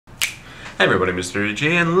Hey everybody,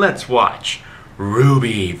 MTRG, and let's watch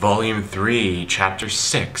RWBY Volume 3, Chapter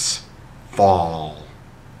 6, Fall.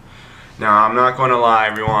 Now, I'm not going to lie,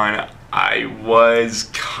 everyone, I was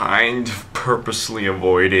kind of purposely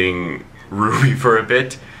avoiding RWBY for a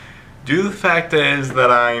bit, due to the fact is that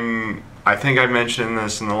I think I mentioned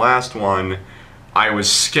this in the last one, I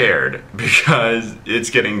was scared because it's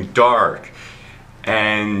getting dark,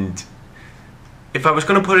 and if I was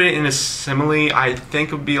going to put it in a simile, I think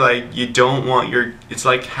it would be like you don't want it's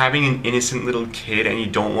like having an innocent little kid and you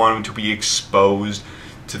don't want him to be exposed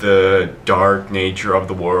to the dark nature of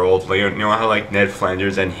the world. Like, you know how like Ned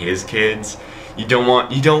Flanders and his kids? Ned doesn't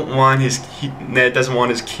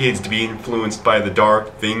want his kids to be influenced by the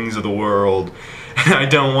dark things of the world. And I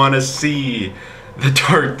don't want to see the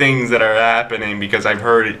dark things that are happening because I've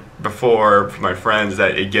heard it before from my friends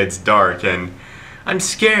that it gets dark, and I'm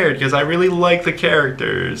scared because I really like the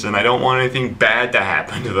characters and I don't want anything bad to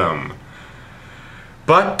happen to them.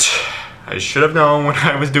 But I should have known when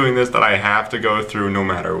I was doing this that I have to go through no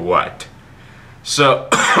matter what. So,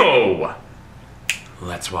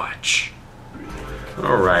 let's watch.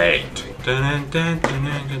 Alright.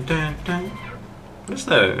 What is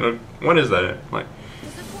that? What is that? Like,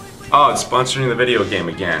 oh, it's sponsoring the video game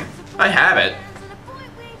again. I have it.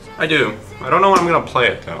 I do. I don't know when I'm gonna play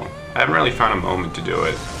it though. I haven't really found a moment to do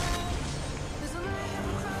it.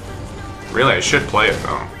 Really, I should play it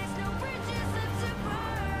though.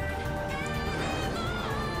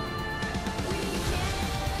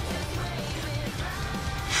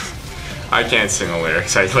 I can't sing the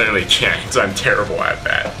lyrics, I literally can't. I'm terrible at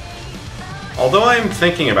that. Although I'm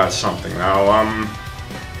thinking about something now,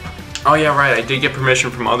 oh yeah, right, I did get permission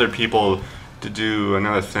from other people to do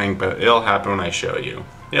another thing, but it'll happen when I show you.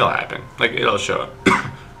 It'll happen. Like, it'll show up.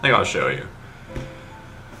 I think I'll show you.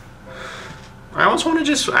 I almost want to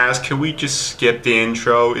just ask, can we just skip the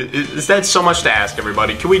intro? Is that so much to ask,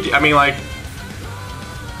 everybody? Can we, I mean, like,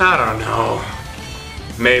 I don't know.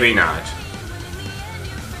 Maybe not.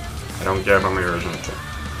 I don't care about my original intro.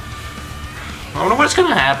 I don't know what's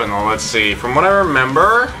gonna happen though. Let's see. From what I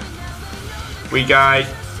remember, we got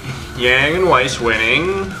Yang and Weiss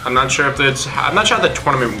winning. I'm not sure how the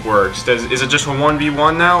tournament works. Is it just a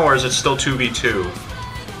 1v1 now, or is it still 2v2?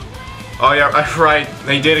 Oh yeah, right.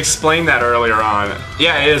 They did explain that earlier on.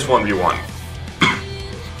 Yeah, it is 1v1.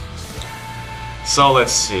 So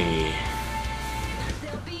let's see.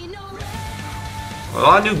 A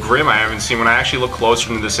lot of new Grim I haven't seen when I actually look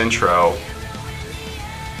closer into this intro.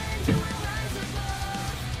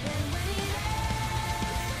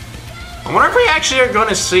 I wonder if we actually are going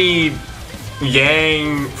to see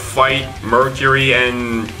Yang fight Mercury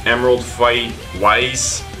and Emerald fight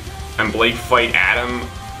Weiss and Blake fight Adam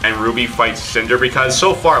and Ruby fight Cinder, because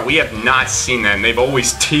so far we have not seen that and they've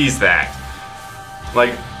always teased that.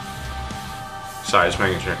 Like, sorry, just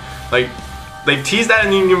making sure. Like, they've teased that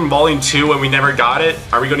in Union Volume 2 and we never got it.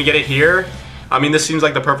 Are we going to get it here? I mean, this seems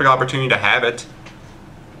like the perfect opportunity to have it.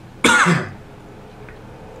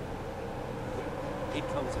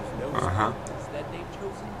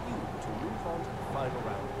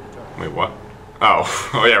 Wait, what? Oh,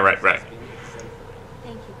 oh yeah, right. Thank you,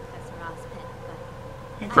 Professor Ozpin, but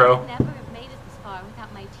hey, Crow. I would never have made it this far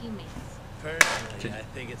without my teammates. Personally, I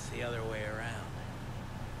think it's the other way around.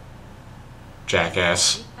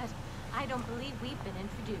 Jackass. But I don't believe we've been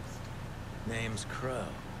introduced. Name's Crow.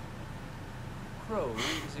 Crow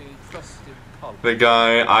is a trusted colleague. The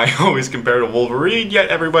guy I always compare to Wolverine, yet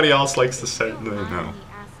everybody else likes to say no.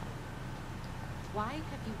 Why have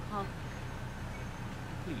you called me?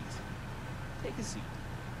 Please, take a seat.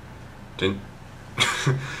 Didn't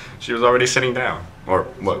she was already sitting down, or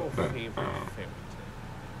what? Your favorite fairy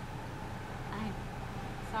I'm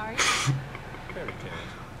sorry. tale. Fairy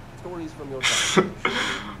tales. Stories from your childhood. You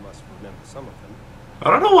must remember some of them. I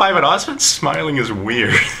don't know why, but Osmond's smiling is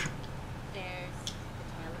weird. There's the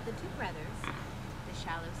tale of the two brothers, the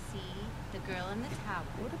shallow sea, the girl in the tower.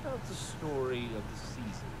 What about the story of the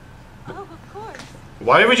season? Oh, of course.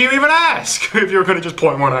 Why would you even ask if you were going to just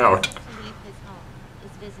point one out? To leave his home is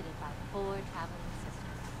visited by 4 traveling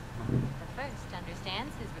sisters. The first understands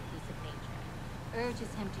his reclusive nature, urges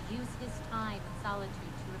him to use his time in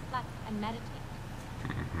solitude to reflect and meditate.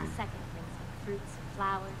 The second brings him fruits and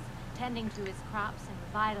flowers, tending to his crops and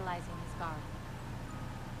revitalizing his garden.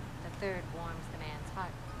 The third warms the man's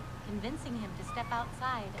heart, convincing him to step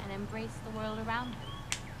outside and embrace the world around him.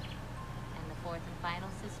 And the fourth and final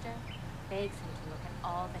sister begs him to look at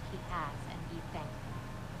all that he has and be thankful.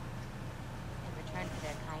 In return for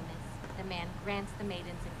their kindness, the man grants the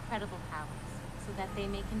maidens incredible powers so that they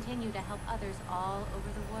may continue to help others all over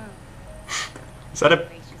the world. Is that a...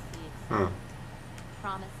 Graciously Huh.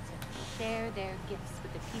 promised to share their gifts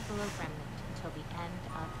with the people of Remnant until the end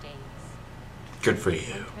of days. Good for you.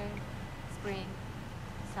 Winter, spring,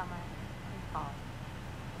 summer, and fall.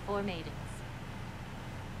 4 maidens.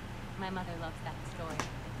 My mother loves that story.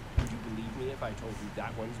 Would you believe me if I told you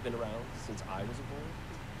that one's been around since I was a boy?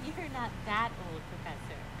 You're not that old,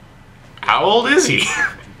 Professor. How old is he? Would you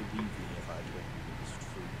believe me if I told you it was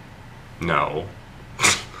true? No.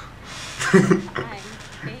 I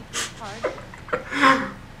beg your pardon.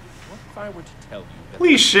 What if I were to tell you that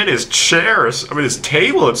Holy shit, his chairs. I mean, his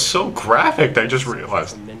table, it's so graphic that I just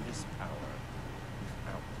realized. tremendous power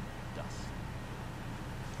without dust?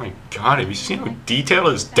 My god, have you seen how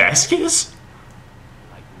detailed his desk is?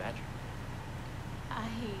 Like magic.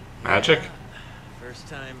 Magic? First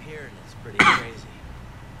time hearing it's pretty crazy.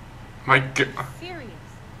 My god. Serious.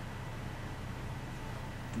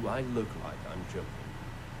 Do I look like I'm joking?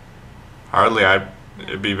 Hardly.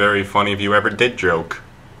 It'd be very funny if you ever did joke.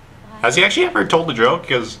 Has he actually ever told a joke?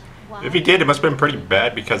 Because if he did, it must have been pretty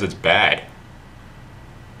bad because it's bad.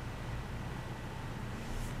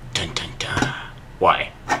 Dun dun dun.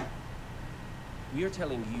 Why? We are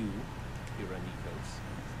telling you, Nikos,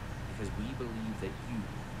 because we believe that you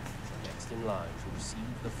are next in line to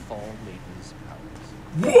receive the Fall Maiden's powers.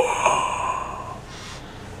 Whoa!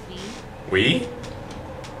 We?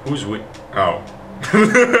 Who's we? Oh.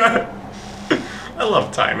 I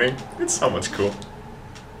love timing. It's so much cool.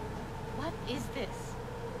 What is this?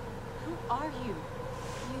 Who are you?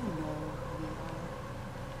 You know who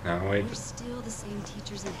we are. No, wait. We're still the same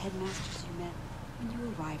teachers and headmasters you met when you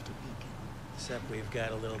arrived at Beacon. Except we've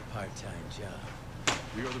got a little part-time job.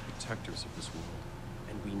 We are the protectors of this world.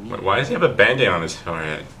 And we need Why does he have a band-aid on his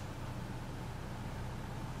forehead?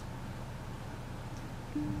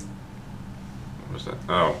 What was that?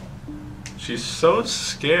 Oh. She's so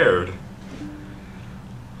scared.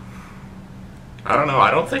 I don't know. I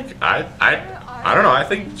don't think I don't know. I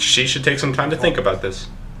think she should take some time to think about this.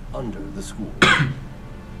 under the school.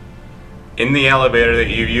 In the elevator that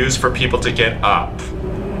you use for people to get up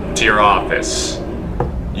to your office,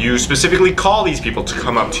 you specifically call these people to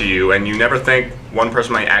come up to you, and you never think one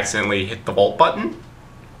person might accidentally hit the vault button?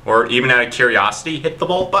 Or even out of curiosity hit the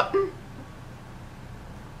vault button?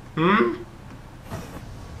 Hmm?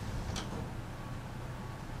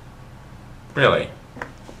 Really?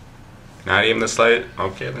 Not even the slight?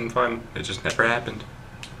 Okay, then fine. It just never happened.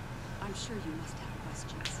 I'm sure you must have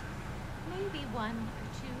questions. Maybe 1 or 2.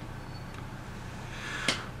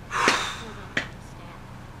 Still don't understand.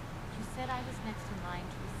 You said I was next in line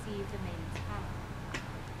to receive the maiden's power.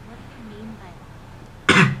 What do you mean by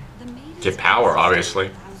that? The maidens Get power, have obviously.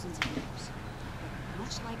 thousands of years. But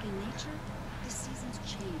much like in nature, the seasons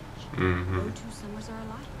change. Mm-hmm. No 2 summers are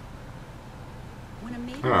alike. When a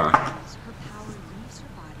maiden Huh. dies, her power leaves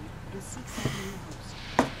her body and seeks out a new host,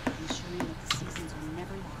 ensuring that the seasons are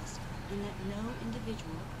never lost and that no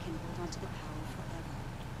individual can hold on to the power forever.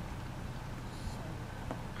 So,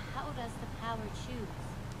 how does the power choose?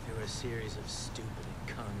 Through a series of stupid and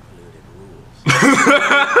convoluted rules.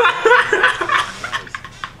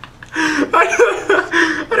 I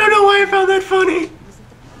don't know why I found that funny. Was that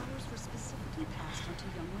the powers were specifically passed on to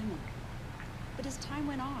young women. But as time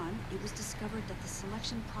went on, it was discovered that the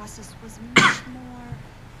selection process was much more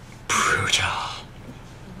Brutal.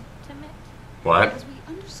 Intimate? What? As we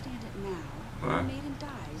understand it now, when a maiden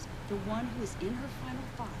dies, the one who is in her final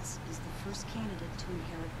thoughts is the first candidate to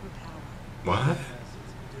inherit her power. What?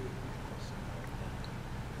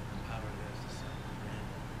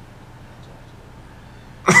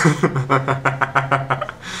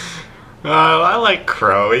 I like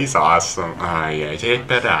Crow. He's awesome. Ah, yeah, take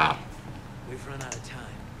that out. We've run out of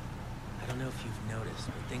time. I don't know if you've noticed,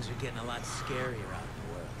 but things are getting a lot scarier out in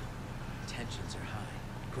the world. Tensions are high.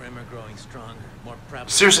 Grimmer growing stronger, more prevalent.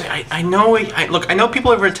 Seriously, I know. Look, I know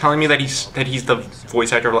people are telling me that he's the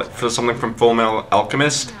voice actor for something from Full Metal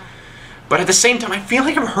Alchemist, but at the same time, I feel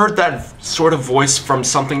like I've heard that sort of voice from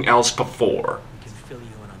something else before. We can fill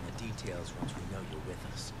you in on the details once we know you're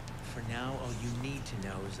with us. For now, all you need to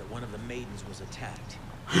know is that one of the maidens was attacked.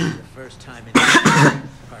 The first time in history,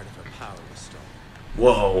 part of her power was stolen.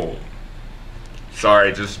 Whoa.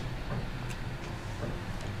 Sorry, just.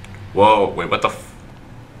 Whoa, wait, what the f.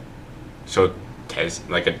 So, Tez,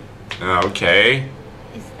 like a. Okay.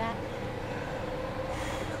 Is that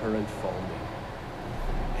The current Fall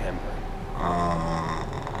Maiden, Amber.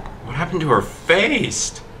 What happened to her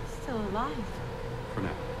face? still alive? For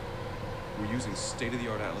now. We're using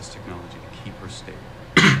state-of-the-art Atlas technology to keep her stable.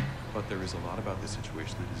 But there is a lot about this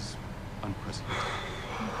situation that is unprecedented.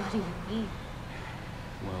 What do you mean?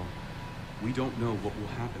 Well, we don't know what will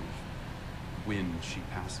happen when she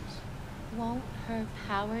passes. Won't her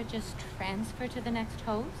power just transfer to the next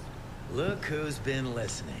host? Look who's been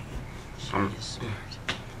listening. She is smart.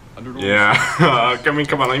 Under normal Yeah. circumstances, I mean,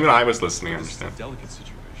 come on. Even I was listening. I this is a understand. delicate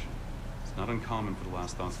situation. It's not uncommon for the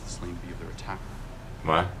last thoughts of the slain be of their attacker.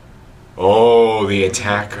 What? Oh, the What's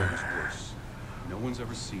attacker. worse, no one's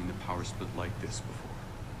ever seen a power split like this before.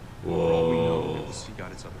 For all we know, Whoa. it will seek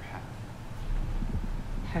out its other half.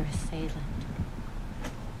 Her assailant.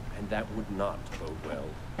 And that would not bode well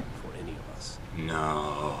for any of us.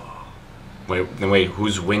 No. Wait.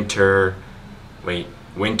 Who's Winter? Wait.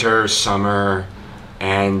 Winter, Summer,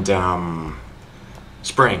 and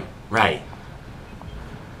Spring. Right.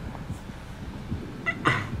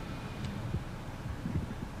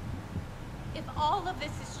 If all of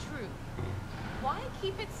this is true, why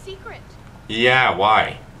keep it secret? Yeah.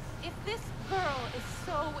 Why? If this girl is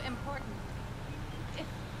so important,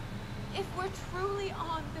 if we're truly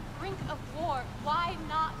on the brink of war, why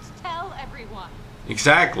not tell everyone?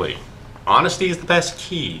 Exactly. Honesty is the best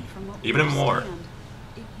key, From what we even in war. understand,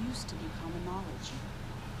 it used to be common knowledge.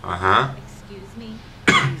 Uh huh. Excuse me?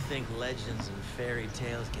 You think legends and fairy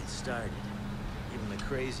tales get started? Even the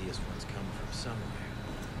craziest ones come from somewhere.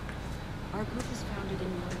 Our group was founded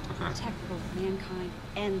in order to protect both mankind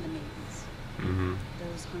and the maidens. Mm-hmm.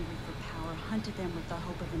 Those hungry for power hunted them with the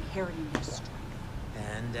hope of inheriting their strength.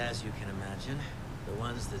 And as you can imagine, the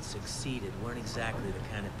ones that succeeded weren't exactly the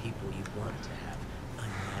kind of people you'd want to have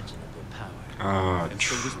unimaginable power. And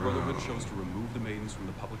so this brotherhood chose to remove the maidens from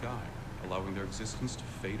the public eye, allowing their existence to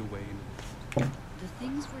fade away in the wind. The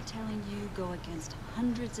things we're telling you go against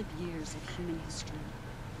hundreds of years of human history.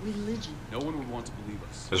 Religion. No one would want to believe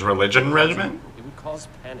us. Is religion regiment? It would cause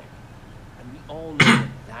panic. And we all know that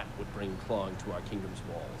that would bring clawing to our kingdom's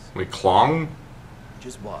walls. Wait, Klong? Which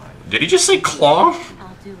is why... Did he just say Klong?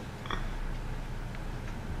 I'll do it.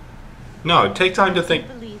 No, take time to think. I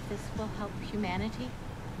believe this will help humanity.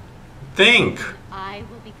 Think. I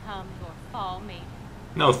will become your fall maiden.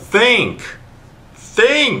 No, think.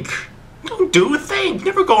 Think. Don't do a thing.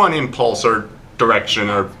 Never go on impulse or direction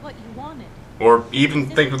That's what you wanted. or even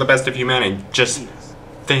think of the best of humanity. Just Yes.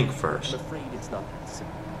 think I'm first. afraid it's not that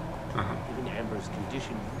simple. Uh-huh. Given Amber's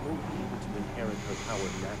condition, you won't be able to inherit her power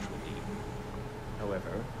naturally.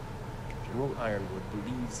 However, General Ironwood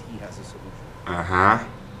believes he has a solution. Uh-huh.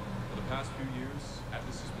 For the past few years,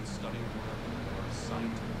 Atlas has been studying her as a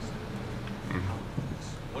scientist. Mm-hmm. How it works,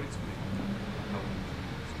 what it's made, how it can be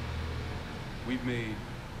used. We've made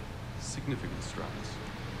significant strides,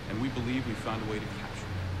 and we believe we found a way to capture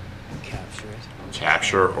it. Capture it.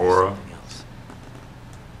 Capture aura. Something else.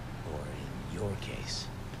 Or in your case.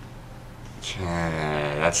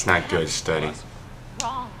 That's not good study. Classic.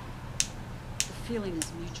 Wrong. The feeling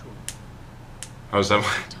is mutual. How's that?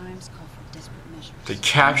 Times call for desperate measures. To These are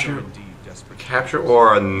capture indeed desperate capture times.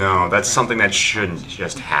 aura? No, that's something that shouldn't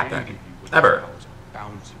just Any of happen. you with Ever. these powers are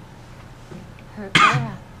bound to. Her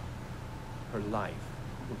aura. Her life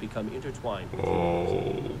will become intertwined with yours.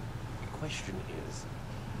 Oh. The question is,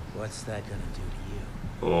 What's that gonna do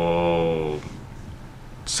to you? Oh.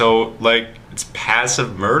 So, like, it's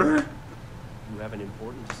passive murder? you have an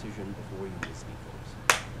important decision before you, Miss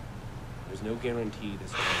Nichols. There's no guarantee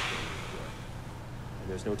this will work. And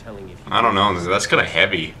there's no telling if you... I don't know. That's kind of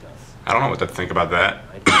heavy. It does. I don't know what to think about that.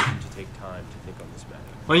 I'd like you to take time to think on this matter.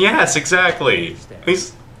 Well, yes, exactly. At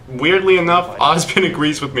least, weirdly enough, Osmond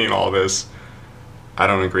agrees with me in all this. I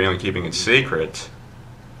don't agree on keeping it secret.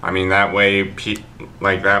 I mean, that way,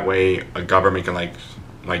 that way, a government can like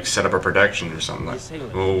set up a protection or something. Like,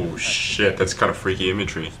 oh shit, that's kind of freaky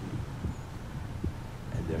imagery.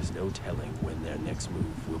 And there's no telling when their next move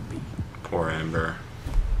will be. Poor Amber.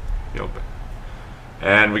 Feel bad.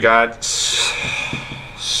 And we got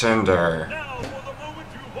Cinder. Now for the moment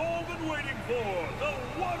you've all been waiting for, the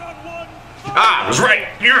one-on-one fight! Ah, I was right.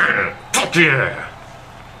 Yeah, fuck yeah.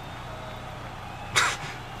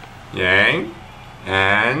 Yang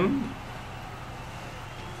and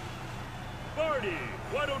Barty,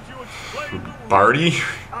 why don't you explain the rules? Barty.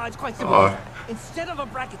 It's quite simple. Oh. Instead of a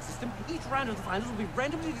bracket system, each round of the finals will be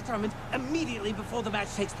randomly determined immediately before the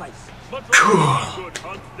match takes place. But remember, good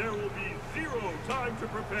hunt, there will be 0 time to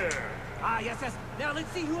prepare. Yes. Now let's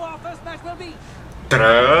see who our first match will be.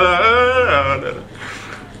 Ta-da.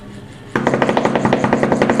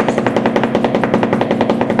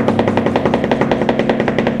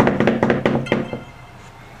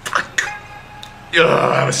 Ugh,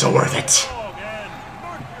 that was so worth it. Strong and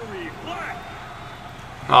Mercury Black.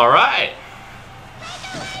 All right.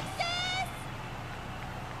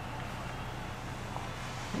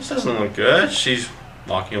 This doesn't look good. She's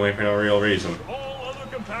walking away for no real reason. All other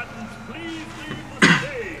combatants, please leave the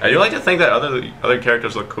stage. I do like to think that other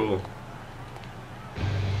characters look cool.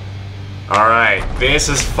 Alright, this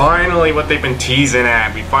is finally what they've been teasing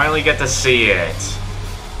at. We finally get to see it.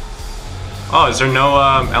 Oh, is there no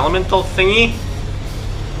elemental thingy?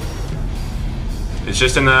 It's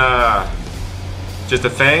just in the... just a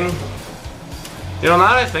thing? You know,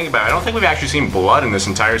 now that I think about it, I don't think we've actually seen blood in this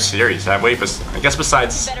entire series. That way, I guess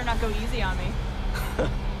besides... You better not go easy on me.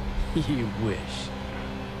 You wish.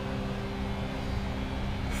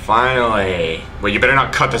 Finally. Well, you better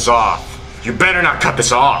not cut this off. You better not cut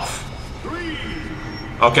this off.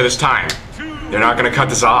 Okay, there's time. They're not gonna cut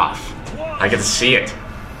this off. I get to see it.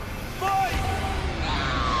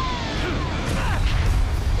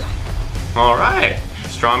 Alright.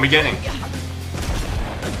 Strong beginning.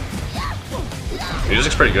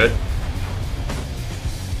 Music's pretty good.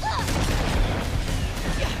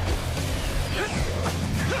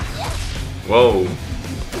 Whoa.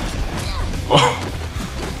 Oh.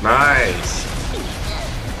 Nice.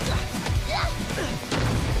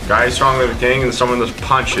 Guy's stronger than the king and someone that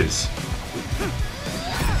punches.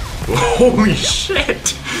 Holy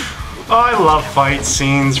shit! Oh, I love fight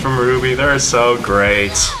scenes from RWBY. They're so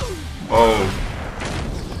great. Oh.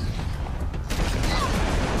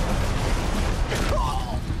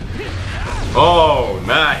 Oh,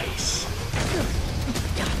 nice.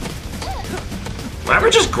 Whenever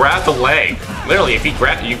just grab the leg. Literally, if you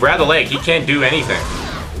grab the leg, he can't do anything.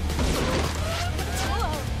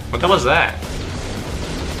 What the hell was that?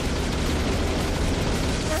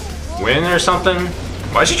 Wind or something?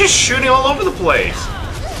 Why is he just shooting all over the place?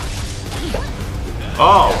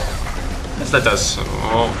 Oh. I guess that does.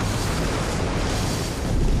 Oh.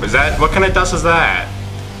 Is that. What kind of dust is that?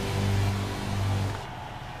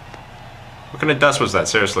 What kind of dust was that?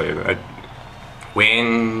 Seriously.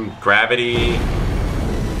 Wind, gravity.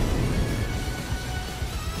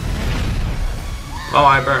 Oh,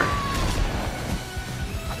 I burn.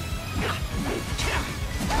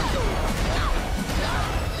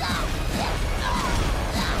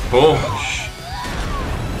 Oh,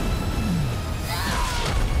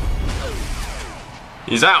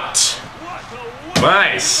 he's out.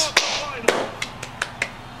 Nice.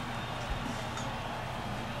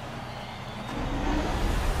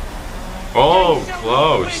 Oh,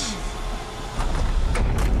 close.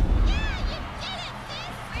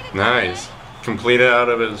 Nice. Completed out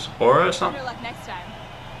of his aura or something? Better luck next time.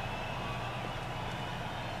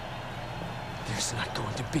 There's not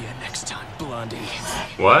going to be a next time, Blondie.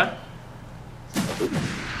 What?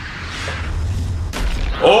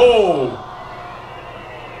 Oh!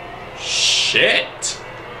 Shit!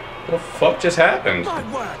 What the fuck just happened?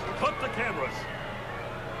 Cut the cameras.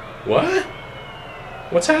 What?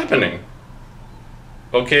 What's happening?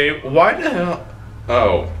 Okay, why the hell?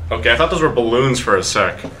 Oh, okay, I thought those were balloons for a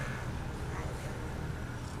sec.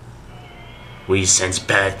 We sense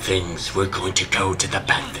bad things. We're going to go to the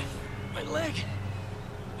bad thing. My leg!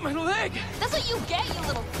 My leg! That's what you get, you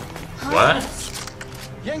little... What?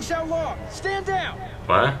 Yang Xiaolong, stand down!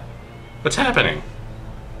 What? What's happening?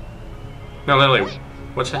 No, literally,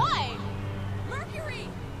 what's Why? happening? Mercury!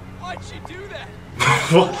 Why'd she do that?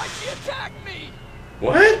 What? Why'd she attack me?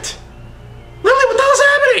 What? Lily, what the hell's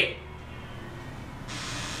happening?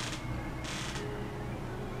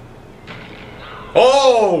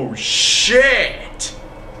 Oh, shit!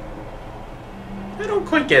 I don't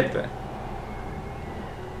quite get that.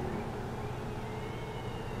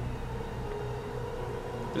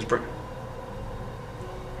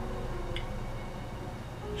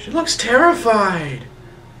 She looks terrified.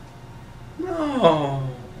 No.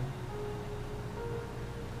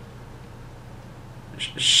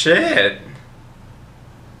 Shit.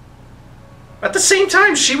 At the same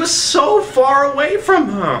time, she was so far away from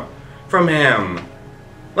him.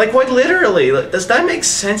 Like, what, literally? Does that make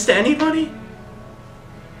sense to anybody?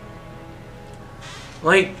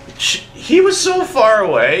 Like, he was so far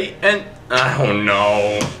away, and I don't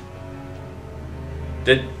know.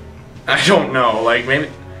 I don't know. Like, maybe.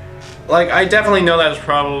 Like, I definitely know that was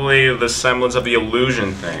probably the semblance of the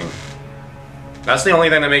illusion thing. That's the only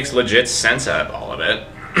thing that makes legit sense out of all of it.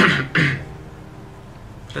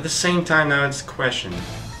 But at the same time, now it's a question.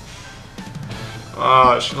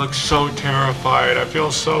 Oh, she looks so terrified. I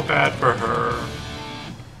feel so bad for her.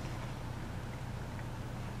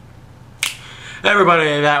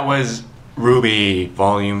 Everybody, that was RWBY,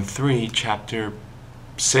 Volume 3, Chapter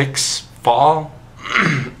 6, Fall.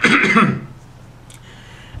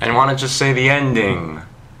 And I want to just say the ending.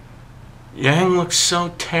 Yang looks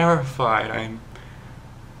so terrified. I'm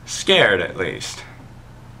scared, at least.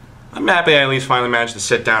 I'm happy I at least finally managed to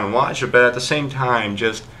sit down and watch it, but at the same time,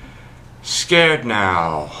 just scared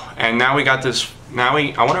now. And now we got this.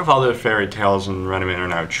 I wonder if other fairy tales in Reniment are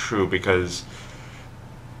now true, because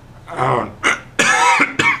I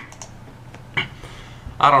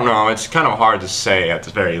don't know. It's kind of hard to say at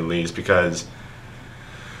the very least because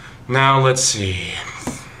now let's see.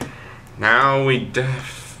 Now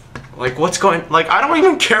like what's going? Like I don't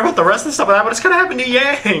even care about the rest of the stuff. But what's gonna happen to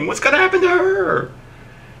Yang? What's gonna happen to her?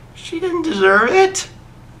 She didn't deserve it.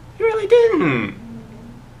 She really didn't.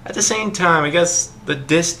 At the same time, I guess the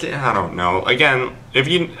distance. I don't know. Again,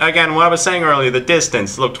 what I was saying earlier, the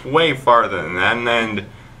distance looked way farther than that, and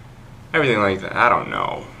everything like that. I don't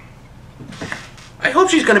know. I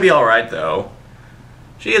hope she's gonna be alright though.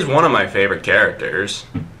 She is one of my favorite characters.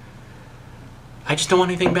 I just don't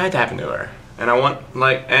want anything bad to happen to her. And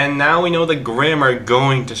and now we know the Grimm are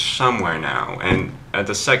going to somewhere now. And at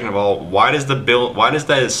the second of all, why does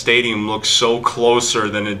the stadium look so closer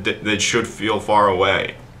than it should feel far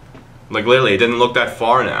away? Like literally, it didn't look that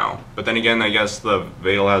far now. But then again, I guess the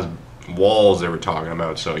Vale has walls they were talking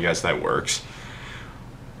about, so I guess that works.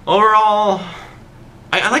 Overall,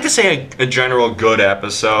 I like to say a general good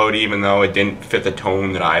episode, even though it didn't fit the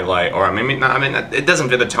tone that I like, or I mean, it doesn't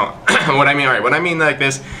fit the tone. What I mean like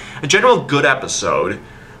this, a general good episode,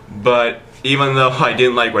 but even though I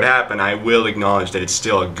didn't like what happened, I will acknowledge that it's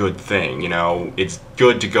still a good thing. You know, it's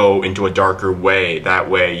good to go into a darker way. That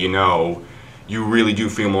way, you know, you really do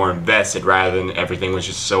feel more invested rather than everything was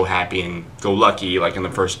just so happy and go-lucky like in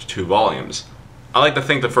the first 2 volumes. I like to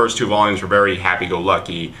think the first 2 volumes were very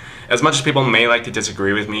happy-go-lucky. As much as people may like to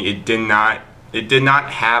disagree with me, it did not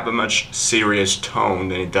have a much serious tone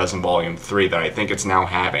than it does in Volume 3 that I think it's now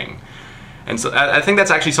having. And so I think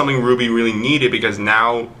that's actually something RWBY really needed because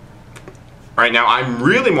right now, I'm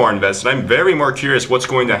really more invested. I'm very more curious what's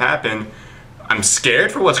going to happen. I'm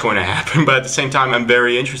scared for what's going to happen, but at the same time, I'm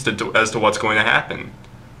very interested as to what's going to happen.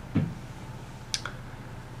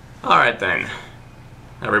 Alright then.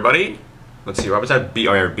 Everybody, let's see, what was that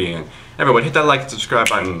BRB in? Everybody, hit that like and subscribe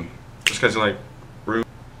button. Just because you like RWBY.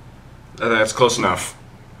 That's close enough.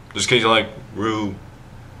 Just in case you like RWBY.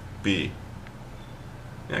 It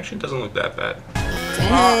actually doesn't look that bad.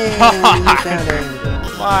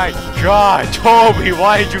 My God, Toby,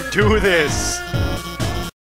 why did you do this?